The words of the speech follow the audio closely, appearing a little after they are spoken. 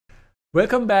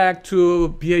Welcome back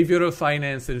to Behavioral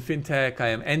Finance and FinTech. I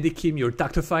am Andy Kim, your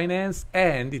Dr. Finance,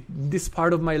 and in this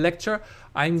part of my lecture,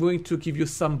 I'm going to give you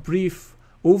some brief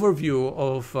overview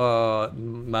of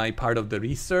my part of the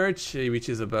research, which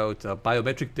is about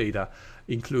biometric data,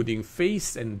 including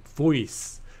face and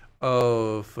voice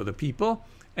of the people,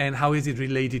 and how is it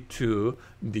related to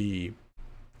the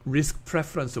risk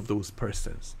preference of those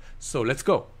persons. So let's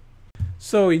go.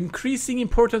 So increasing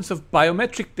importance of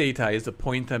biometric data is the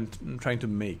point I'm trying to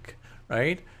make,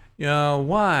 right?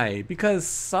 Why? Because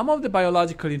some of the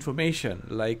biological information,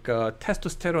 like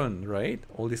testosterone, right?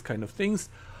 All these kind of things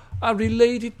are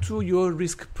related to your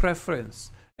risk preference.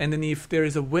 And then if there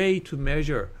is a way to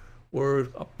measure or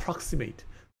approximate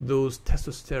those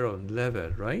testosterone level,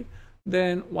 right?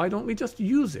 Then why don't we just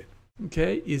use it?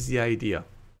 Okay, is the idea.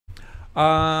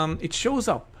 It shows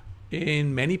up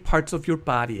in many parts of your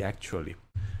body, actually.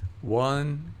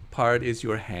 One part is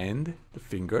your hand, the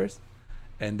fingers,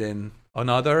 and then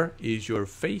another is your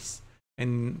face,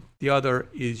 and the other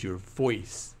is your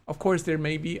voice. Of course, there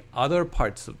may be other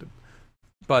parts of them,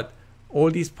 but all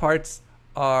these parts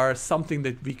are something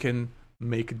that we can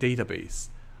make a database.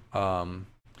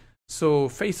 So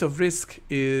Face of Risk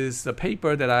is a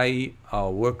paper that I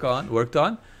worked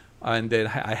on, and then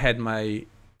I had my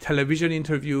television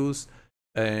interviews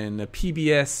and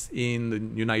PBS in the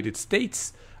United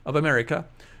States of America,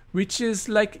 which is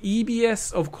like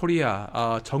EBS of Korea,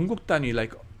 전국 단위,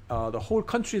 like the whole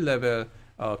country level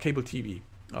cable TV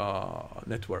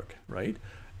network, right?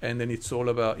 And then it's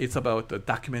about a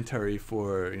documentary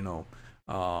for,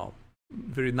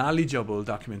 very knowledgeable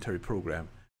documentary program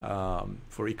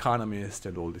for economists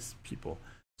and all these people.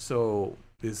 So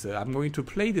I'm going to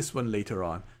play this one later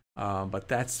on, but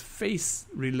that's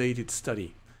face-related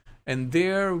study. And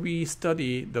there we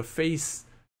study the face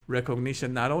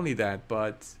recognition. Not only that,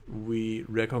 but we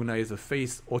recognize the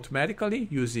face automatically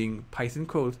using Python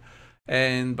code,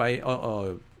 and by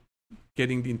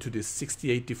getting into the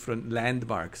 68 different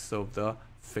landmarks of the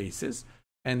faces,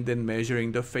 and then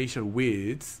measuring the facial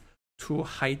width to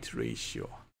height ratio.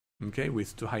 Okay,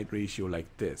 width to height ratio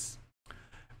like this.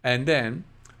 And then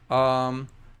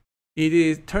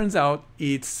turns out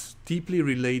it's deeply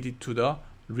related to the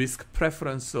risk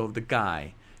preference of the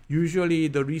guy. Usually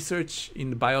the research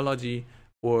in biology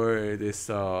or this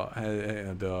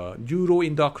the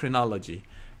neuroendocrinology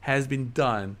has been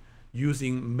done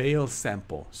using male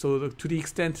sample. So to the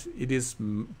extent it is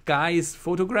guys'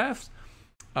 photographs,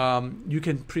 you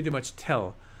can pretty much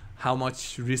tell how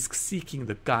much risk seeking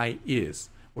the guy is,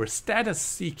 or status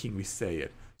seeking, we say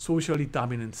it, socially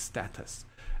dominant status.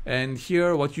 And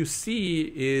here what you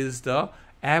see is the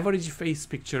average face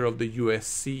picture of the US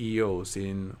CEOs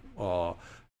in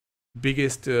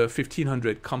biggest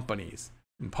 1,500 companies,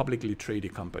 in publicly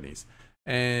traded companies.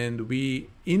 And we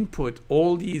input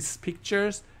all these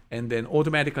pictures and then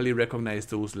automatically recognize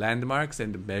those landmarks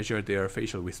and measure their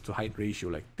facial width to height ratio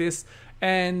like this,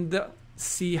 and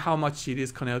see how much it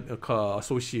is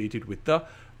associated with the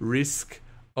risk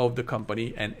of the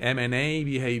company and M&A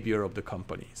behavior of the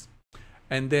companies.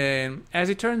 And then, as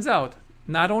it turns out,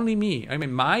 not only me,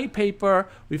 my paper,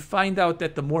 we find out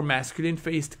that the more masculine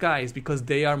faced guys, because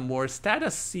they are more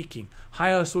status seeking,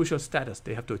 higher social status,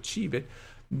 they have to achieve it,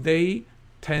 they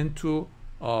tend to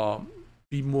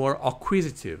be more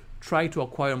acquisitive, try to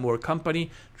acquire more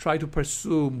company, try to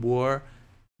pursue more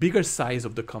bigger size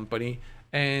of the company,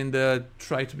 and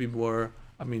try to be more,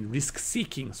 risk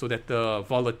seeking, so that the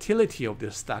volatility of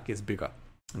their stock is bigger,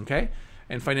 okay?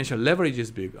 And financial leverage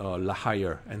is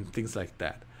higher, and things like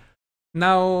that.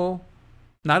 Now,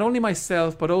 not only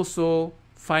myself, but also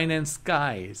finance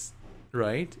guys,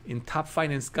 right? In top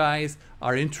finance guys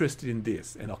are interested in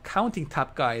this, and accounting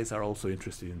top guys are also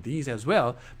interested in these as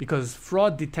well, because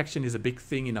fraud detection is a big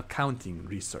thing in accounting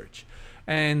research.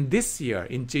 And this year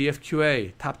in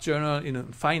JFQA, top journal in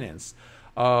finance,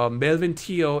 Melvin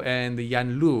Teo and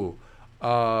Yan Lu.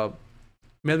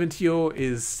 Melvin Teo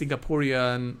is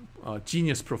Singaporean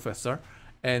genius professor.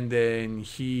 And then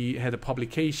he had a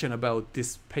publication about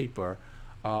this paper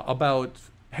about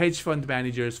hedge fund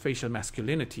managers' facial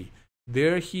masculinity.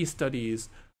 There he studies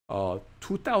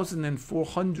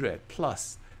 2,400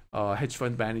 plus hedge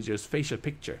fund managers' facial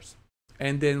pictures.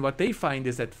 And then what they find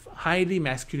is that highly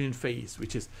masculine face,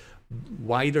 which is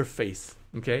wider face,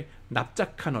 okay,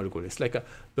 납작한 얼굴. It's like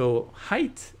the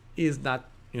height is not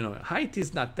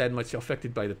that much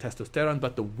affected by the testosterone,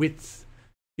 but the width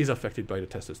is affected by the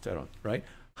testosterone, right?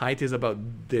 Height is about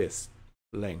this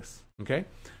length, okay?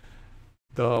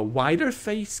 The wider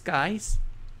face guys,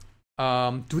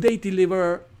 do they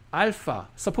deliver alpha?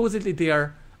 Supposedly they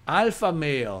are Alpha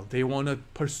male, they want to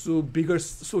pursue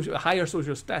higher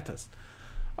social status.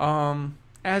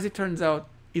 As it turns out,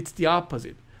 it's the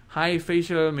opposite. High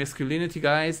facial masculinity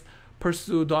guys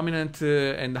pursue dominant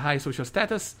and high social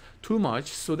status too much,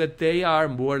 so that they are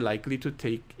more likely to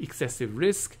take excessive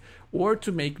risk or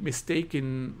to make mistake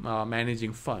in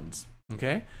managing funds.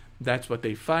 Okay, that's what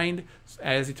they find.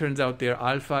 As it turns out, their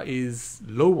alpha is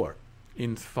lower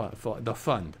in for the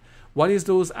fund. What is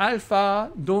those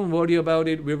alpha? Don't worry about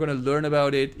it. We're going to learn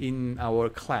about it in our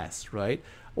class, right?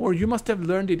 Or you must have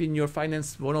learned it in your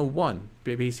Finance 101,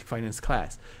 basic finance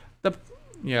class.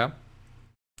 Yeah,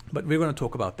 but we're going to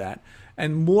talk about that.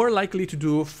 And more likely to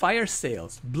do fire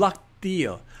sales, block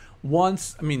deal.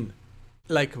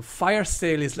 Like fire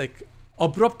sale is like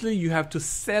abruptly you have to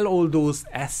sell all those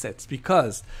assets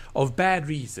because of bad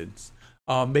reasons.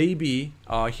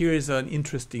 Here is an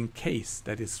interesting case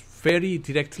that is very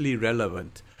directly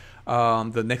relevant.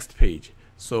 The next page.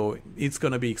 So it's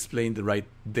going to be explained right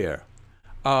there.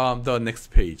 The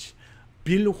next page.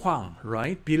 Bill Hwang,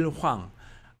 right? Bill Hwang.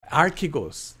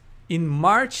 Archegos. In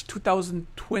March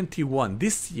 2021,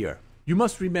 this year, you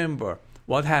must remember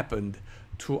what happened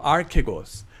to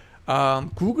Archegos.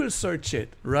 Google search it,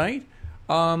 right?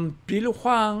 Bill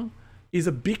Hwang is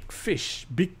a big fish,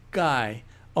 big guy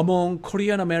among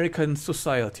Korean American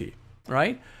society,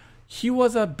 right? He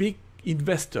was a big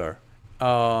investor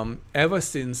ever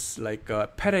since like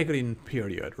Peregrine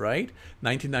period, right?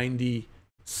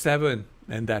 1997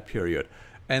 and that period.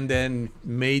 And then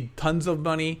made tons of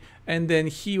money. And then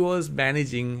he was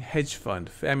managing hedge fund,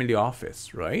 family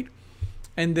office, right?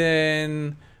 And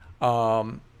then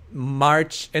end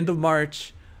of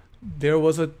March, there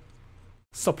was a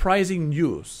surprising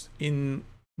news in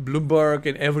Bloomberg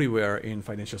and everywhere in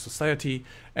financial society.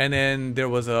 And then there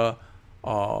was a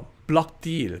block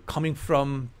deal coming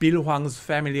from Bill Hwang's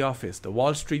family office, the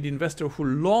Wall Street investor who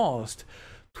lost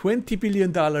 $20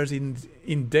 billion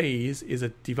in days, is a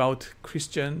devout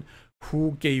Christian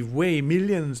who gave away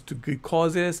millions to good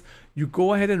causes. You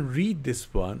go ahead and read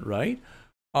this one, right?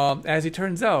 As it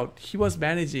turns out, he was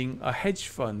managing a hedge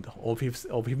fund of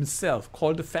himself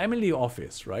called the family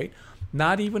office, right?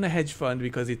 Not even a hedge fund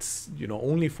because it's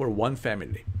only for one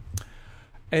family.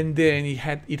 And then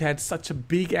it had such a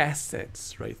big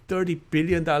assets, right? $30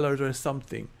 billion or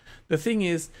something. The thing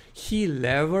is, he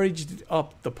leveraged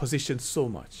up the position so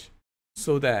much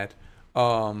so that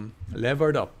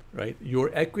levered up, right? Your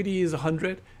equity is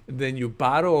 100, and then you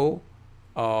borrow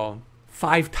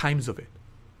 5 times of it,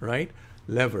 right?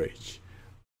 Leverage.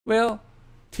 Well,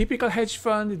 typical hedge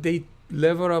fund, they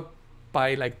lever up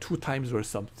by like 2 times or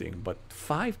something, but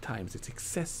 5 times, it's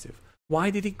excessive. Why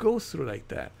did he go through like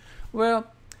that? Well,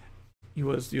 he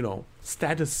was,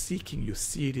 status seeking. You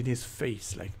see it in his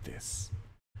face like this.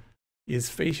 His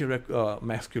facial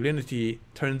masculinity,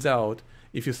 turns out,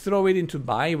 if you throw it into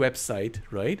my website,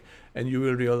 right, and you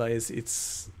will realize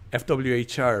its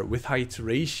fWHR with height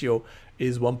ratio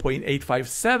is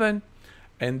 1.857,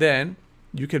 and then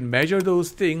you can measure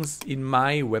those things in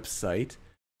my website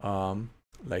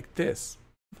like this,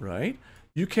 right?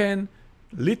 You can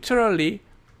literally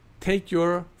take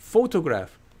your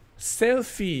photograph,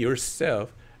 selfie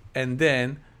yourself, and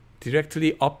then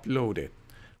directly upload it.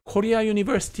 Korea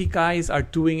University guys are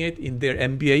doing it in their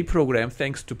MBA program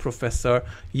thanks to Professor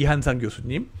이한상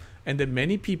교수님, and then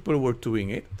many people were doing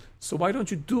it. So why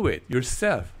don't you do it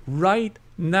yourself right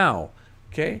now?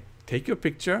 Okay, take your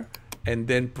picture and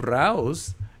then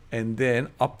browse and then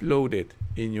upload it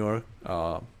in your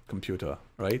computer,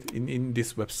 right? In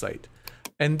this website.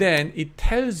 And then it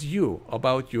tells you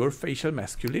about your facial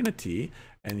masculinity.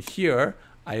 And here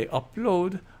I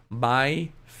upload my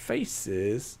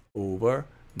faces over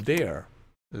there.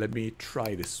 Let me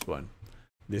try this one.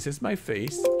 This is my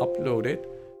face, upload it,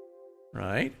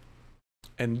 right?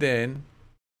 And then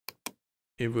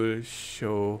it will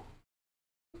show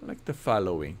like the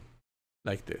following,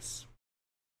 like this.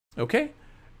 Okay?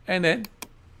 And then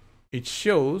it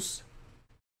shows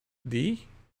the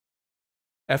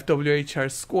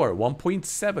fWHR score,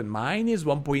 1.7. Mine is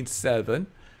 1.7.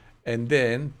 And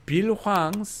then Bill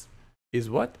Hwang's is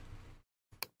what?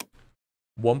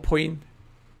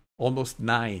 Almost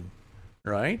 9,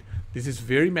 right? This is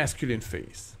very masculine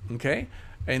face, okay?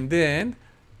 And then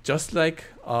just like,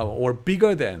 or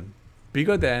bigger than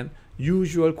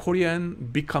usual Korean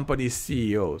big company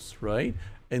CEOs, right?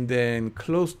 And then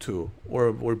close to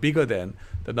or bigger than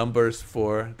the numbers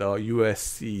for the US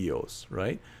CEOs,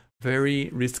 right?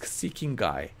 Very risk-seeking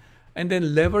guy. And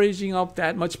then leveraging up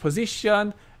that much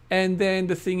position. And then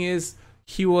the thing is,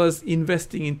 he was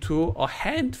investing into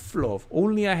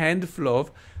only a handful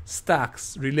of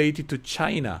stocks related to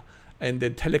China. and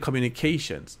then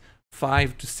telecommunications,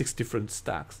 5 to 6 different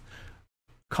stocks.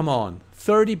 Come on,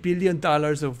 $30 billion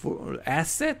of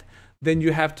asset, then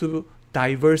you have to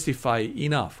diversify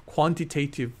enough.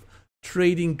 Quantitative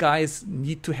trading guys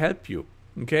need to help you,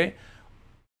 okay?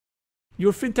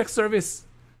 Your fintech service,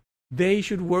 they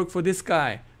should work for this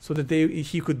guy so that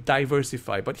he could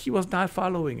diversify, but he was not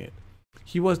following it.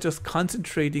 He was just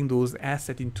concentrating those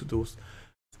assets into those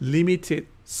limited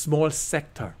small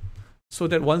sector, so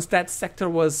that once that sector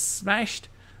was smashed,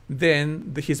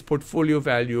 then his portfolio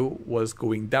value was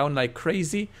going down like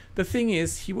crazy. The thing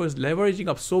is, he was leveraging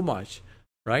up so much,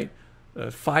 right?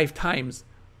 5 times,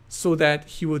 so that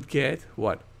he would get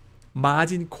what?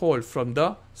 Margin call from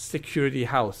the security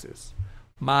houses.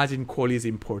 Margin call is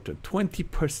important,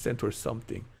 20% or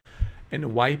something,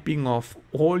 and wiping off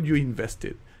all you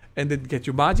invested. And then get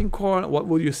your margin call. What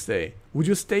would you say? Would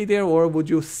you stay there or would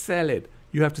you sell it?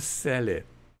 You have to sell it,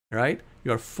 right?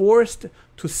 You are forced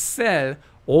to sell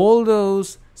all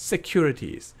those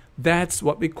securities. That's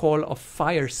what we call a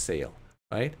fire sale,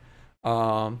 right?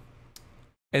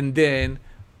 And then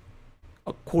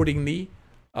accordingly,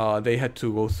 they had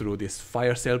to go through this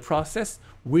fire sale process,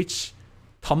 which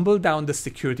tumbled down the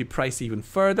security price even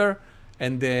further.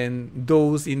 And then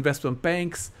those investment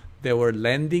banks, they were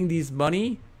lending this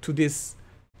money to this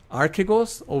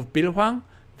Archegos of Hwang,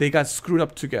 they got screwed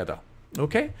up together.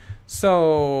 Okay?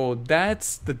 So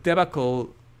that's the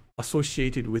debacle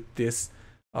associated with this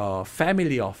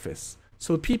family office.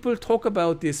 So people talk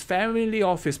about this family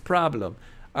office problem,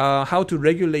 how to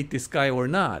regulate this guy or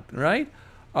not, right?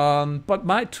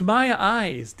 But to my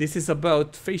eyes, this is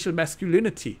about facial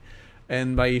masculinity.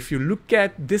 And if you look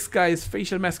at this guy's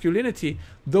facial masculinity,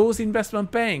 those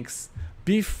investment banks,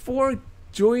 before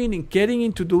getting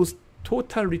into those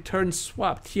total return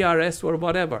swap, TRS or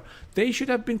whatever, they should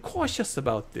have been cautious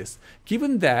about this,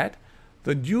 given that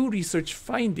the new research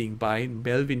finding by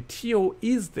Melvin Teo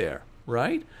is there,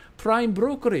 right? Prime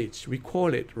brokerage, we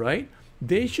call it, right?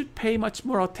 They should pay much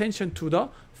more attention to the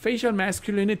facial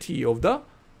masculinity of the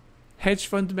hedge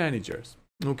fund managers,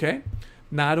 okay?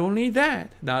 Not only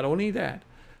that,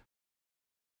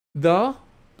 the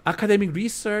academic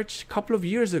research a couple of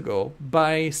years ago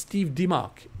by Steve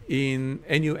Dimmock in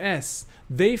NUS,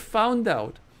 they found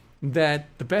out that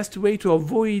the best way to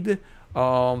avoid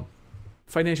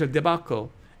financial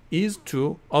debacle is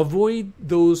to avoid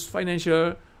those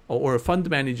financial or fund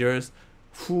managers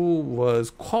who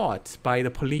was caught by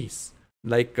the police,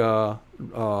 like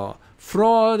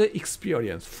fraud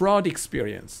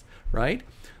experience, right?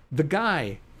 The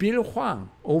guy, Bill Hwang,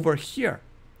 over here,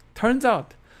 turns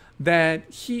out that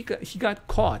he got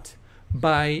caught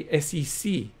by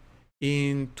SEC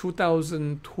in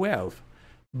 2012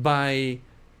 by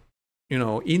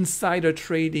insider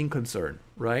trading concern,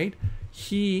 right?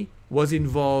 He was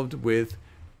involved with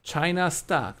China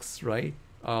stocks, right?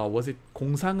 Was it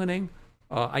공상은행,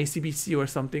 ICBC or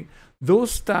something?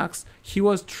 Those stocks he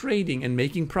was trading and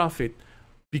making profit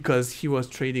because he was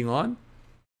trading on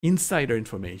insider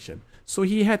information. So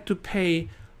he had to pay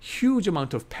huge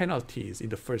amount of penalties in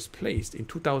the first place in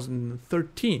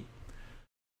 2013.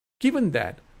 Given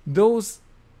that, those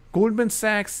Goldman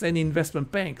Sachs and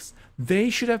investment banks, they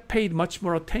should have paid much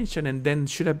more attention and then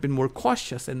should have been more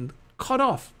cautious and cut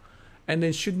off, and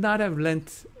then should not have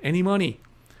lent any money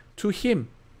to him.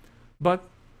 But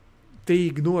they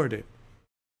ignored it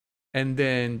and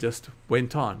then just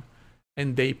went on,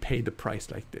 and they paid the price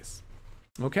like this.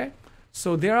 Okay?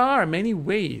 So there are many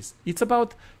ways. It's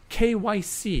about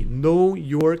KYC, know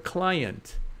your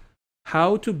client,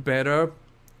 how to better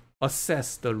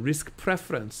assess the risk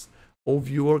preference of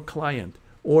your client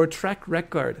or track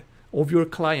record of your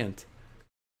client.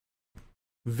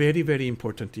 Very, very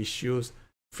important issues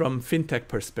from fintech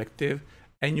perspective,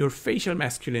 and your facial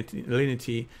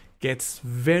masculinity gets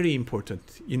very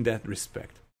important in that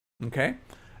respect. Okay?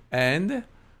 And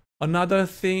another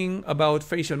thing about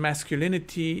facial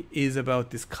masculinity is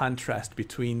about this contrast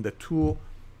between the two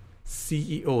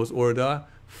CEOs or the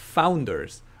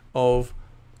founders of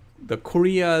the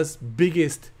Korea's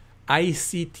biggest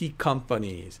ICT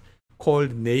companies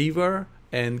called Naver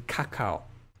and Kakao.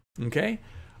 Okay?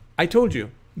 I told you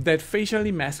that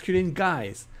facially masculine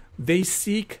guys, they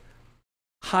seek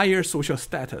higher social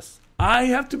status. I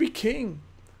have to be king.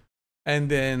 And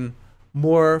then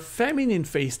more feminine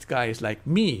faced guys like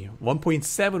me,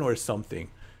 1.7 or something,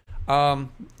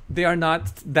 they are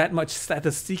not that much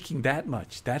status seeking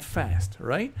that fast,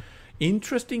 right?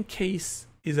 Interesting case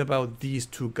is about these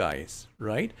two guys,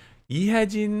 right? Lee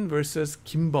Ha-jin versus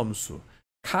Kim Bum-soo.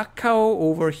 Kakao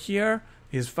over here,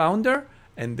 his founder,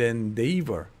 and then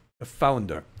Naver, the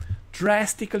founder.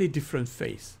 Drastically different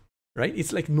face, right?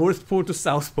 It's like North Pole to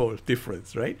South Pole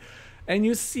difference, right? And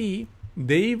you see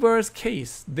Naver's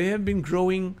case, they have been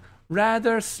growing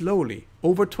rather slowly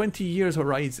over 20 years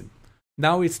horizon.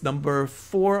 Now it's number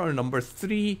 4 or number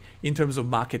 3 in terms of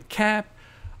market cap,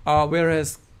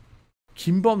 whereas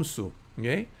Kim Bum-soo,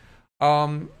 okay,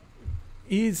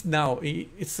 is now,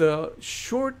 it's a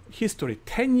short history,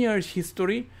 10 years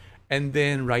history, and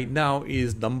then right now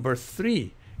is number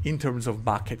 3 in terms of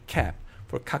market cap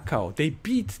for Kakao. They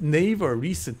beat Naver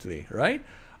recently, right?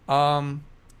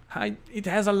 It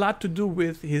has a lot to do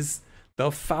with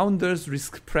the founder's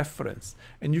risk preference,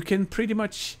 and you can pretty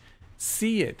much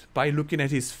see it by looking at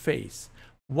his face.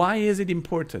 Why is it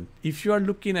important? If you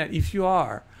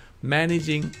are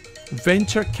managing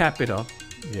venture capital,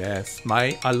 yes,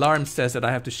 my alarm says that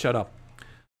I have to shut up.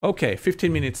 Okay,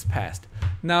 15 minutes passed.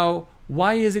 Now,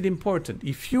 why is it important?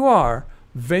 If you are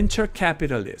venture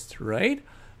capitalist, right,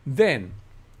 then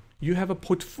you have a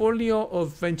portfolio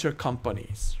of venture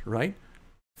companies, right?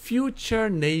 Future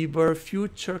Naver,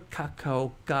 future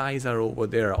Kakao guys are over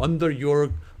there under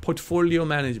your portfolio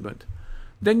management.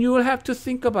 Then you will have to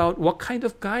think about what kind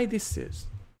of guy this is,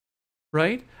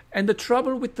 right? And the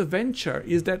trouble with the venture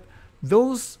is that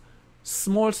those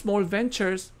small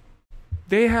ventures,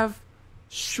 they have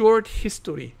short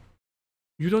history.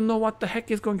 You don't know what the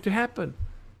heck is going to happen.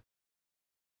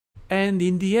 And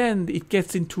in the end, it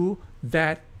gets into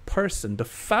that person, the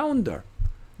founder,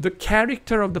 the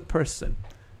character of the person.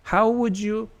 How would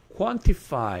you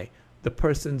quantify the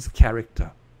person's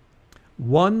character?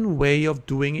 One way of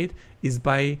doing it is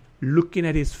by looking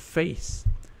at his face,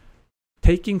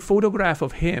 taking photograph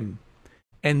of him,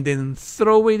 and then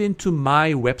throw it into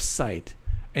my website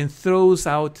and throws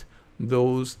out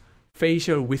those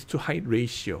facial width to height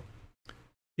ratio.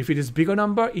 If it is bigger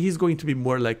number, he's going to be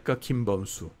more like a Kim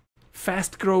Bum-soo.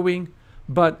 Fast growing,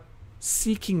 but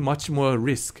seeking much more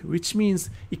risk, which means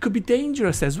it could be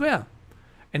dangerous as well.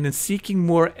 And then seeking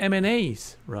more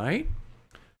M&As, right?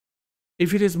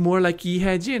 If it is more like Lee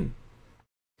Hae-jin,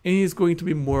 and he's going to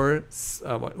be more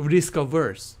risk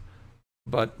averse,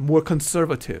 but more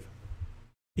conservative.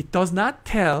 It does not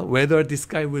tell whether this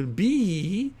guy will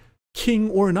be king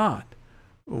or not,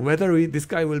 whether this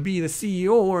guy will be the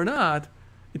CEO or not.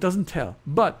 It doesn't tell,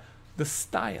 but the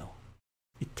style,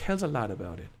 it tells a lot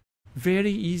about it.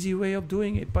 Very easy way of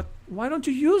doing it, but why don't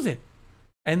you use it?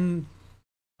 And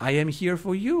I am here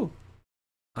for you.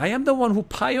 I am the one who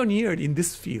pioneered in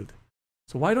this field.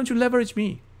 So why don't you leverage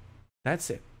me? That's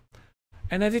it.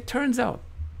 And as it turns out,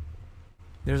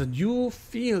 there's a new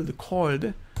field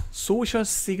called social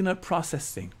signal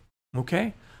processing.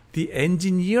 Okay? The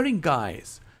engineering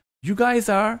guys, you guys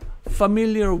are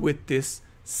familiar with this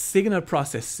signal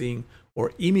processing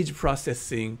or image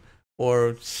processing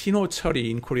or 신호 처리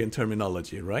in Korean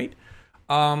terminology, right?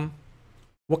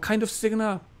 What kind of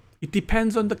signal? It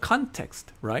depends on the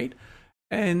context, right?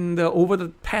 And over the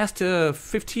past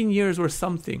 15 years or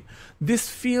something, this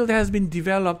field has been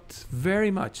developed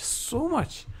very much,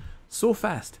 so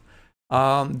fast.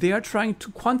 They are trying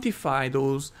to quantify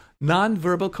those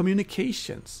non-verbal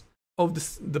communications of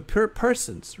the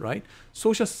persons, right?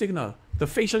 Social signal, the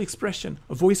facial expression,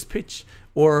 voice pitch,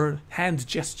 or hand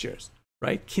gestures,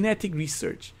 right? Kinetic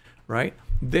research, right?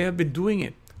 They have been doing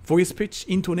it. Voice pitch,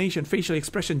 intonation, facial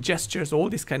expression, gestures, all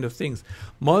these kind of things.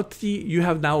 You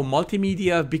have now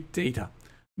multimedia, big data,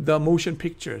 the motion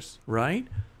pictures, right?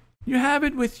 You have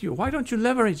it with you. Why don't you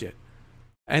leverage it?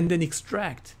 And then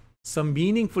extract some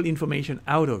meaningful information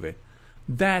out of it.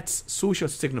 That's social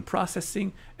signal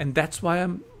processing, and that's why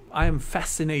I am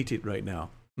fascinated right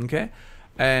now. Okay?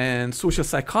 And social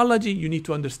psychology, you need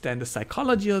to understand the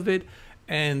psychology of it,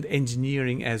 and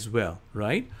engineering as well,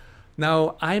 right?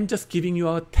 Now, I'm just giving you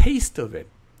a taste of it,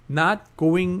 not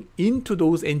going into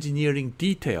those engineering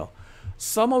detail.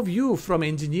 Some of you from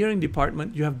engineering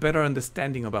department, you have better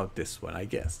understanding about this one, I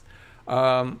guess.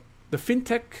 The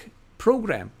FinTech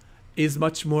program is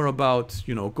much more about,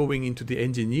 going into the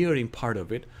engineering part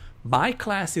of it. My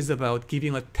class is about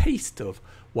giving a taste of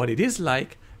what it is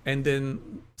like, and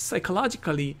then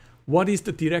psychologically, what is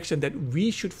the direction that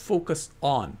we should focus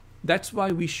on. That's why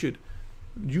you should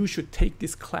take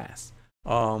this class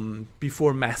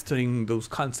before mastering those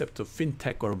concepts of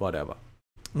FinTech or whatever.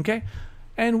 Okay?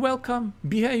 And welcome.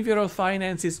 Behavioral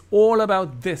finance is all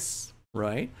about this,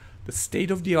 right? The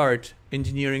state-of-the-art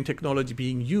engineering technology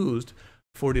being used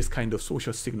for this kind of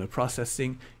social signal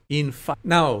processing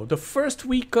Now, the first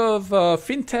week of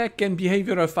FinTech and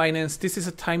behavioral finance, this is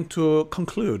a time to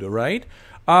conclude, right?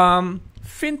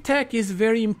 FinTech is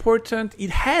very important. It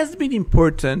has been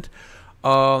important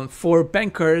for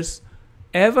bankers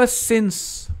ever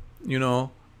since,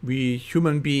 we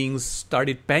human beings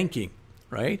started banking,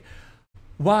 right?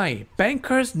 Why?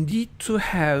 Bankers need to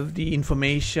have the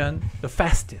information the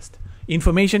fastest.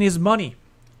 Information is money,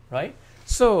 right?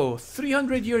 So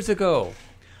 300 years ago,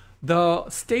 the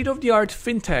state-of-the-art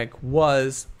fintech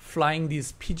was flying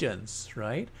these pigeons,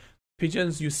 right?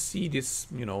 Pigeons, you see this,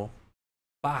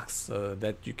 box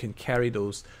that you can carry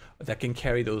those, that can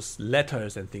carry those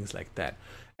letters and things like that.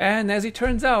 And as it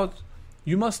turns out,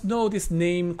 you must know this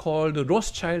name called the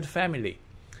Rothschild family,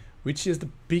 which is the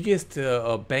biggest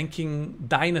banking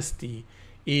dynasty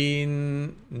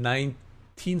in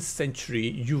 19th century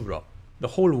Europe, the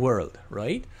whole world,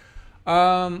 right?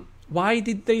 Why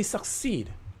did they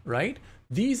succeed, right?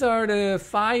 These are the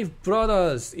 5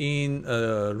 brothers in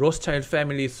Rothschild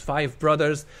family's 5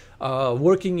 brothers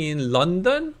working in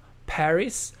London,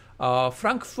 Paris,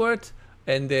 Frankfurt,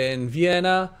 and then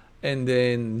Vienna, and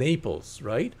then Naples,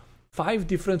 right? 5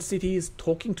 different cities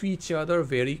talking to each other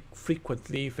very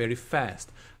frequently, very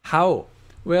fast. How?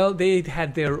 Well, they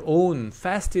had their own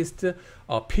fastest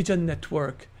pigeon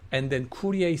network and then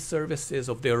courier services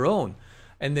of their own.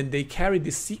 And then they carried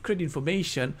this secret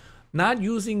information, not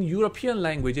using European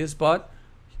languages, but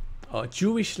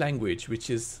Jewish language, which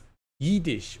is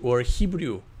Yiddish or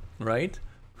Hebrew, right?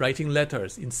 Writing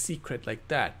letters in secret like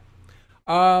that.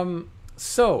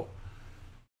 So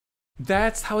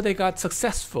that's how they got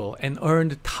successful and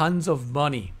earned tons of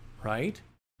money, right?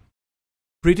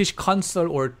 British consul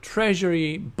or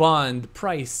treasury bond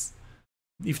price,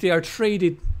 if they are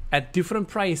traded at different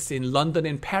price in London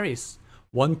and Paris,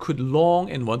 one could long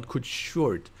and one could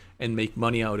short and make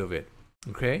money out of it.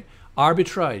 Okay?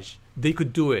 Arbitrage, they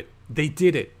could do it. They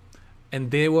did it.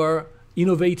 And they were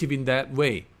innovative in that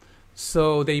way.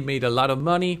 So they made a lot of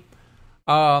money.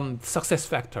 Success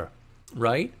factor,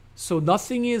 right? So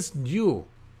nothing is new,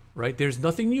 right? There's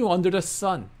nothing new under the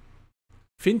sun.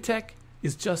 FinTech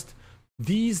is just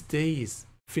these days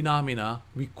phenomena.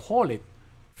 We call it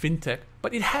FinTech,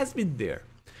 but it has been there.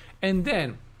 And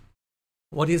then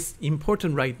what is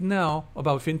important right now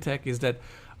about FinTech is that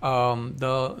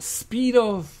the speed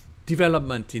of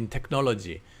development in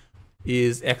technology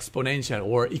is exponential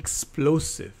or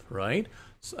explosive, right?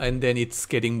 And then it's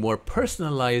getting more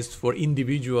personalized for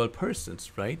individual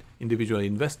persons, right? Individual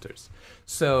investors.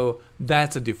 So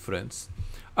that's a difference.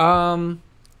 And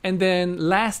then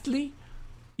lastly,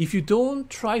 if you don't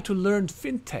try to learn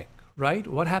FinTech, right?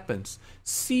 What happens?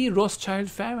 See Rothschild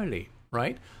family,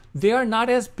 right? They are not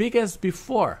as big as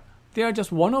before. They are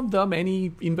just one of the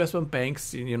many investment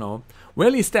banks,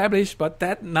 well established,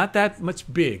 but not that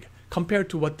much big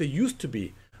compared to what they used to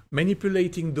be,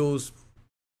 manipulating those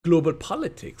global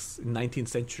politics in 19th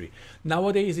century.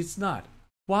 Nowadays, it's not.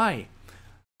 Why?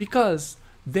 Because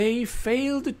they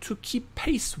failed to keep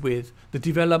pace with the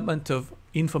development of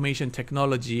information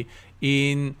technology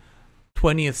in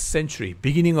 20th century,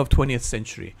 beginning of 20th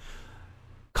century.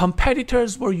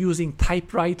 Competitors were using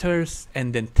typewriters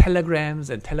and then telegrams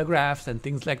and telegraphs and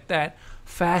things like that,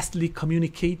 fastly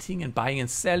communicating and buying and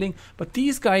selling. But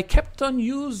these guys kept on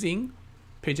using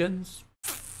pigeons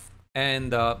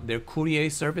and their courier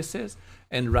services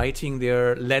and writing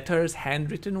their letters,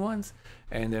 handwritten ones,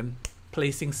 and then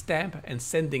placing stamp and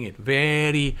sending it.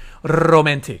 Very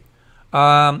romantic,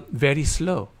 very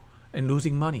slow, and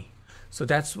losing money. So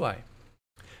that's why.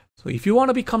 So if you want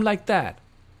to become like that,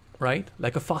 right,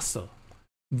 like a fossil,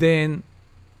 then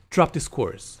drop this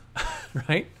course,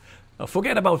 right?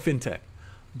 Forget about FinTech.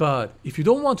 But if you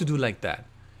don't want to do like that,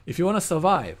 if you want to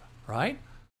survive, right,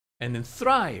 and then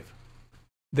thrive,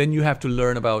 then you have to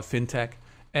learn about FinTech.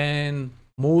 And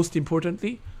most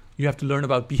importantly, you have to learn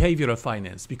about behavioral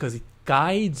finance because it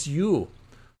guides you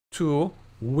to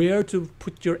where to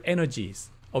put your energies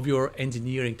of your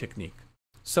engineering technique.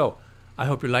 So I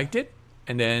hope you liked it,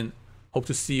 and then hope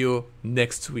to see you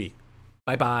next week.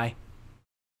 Bye-bye.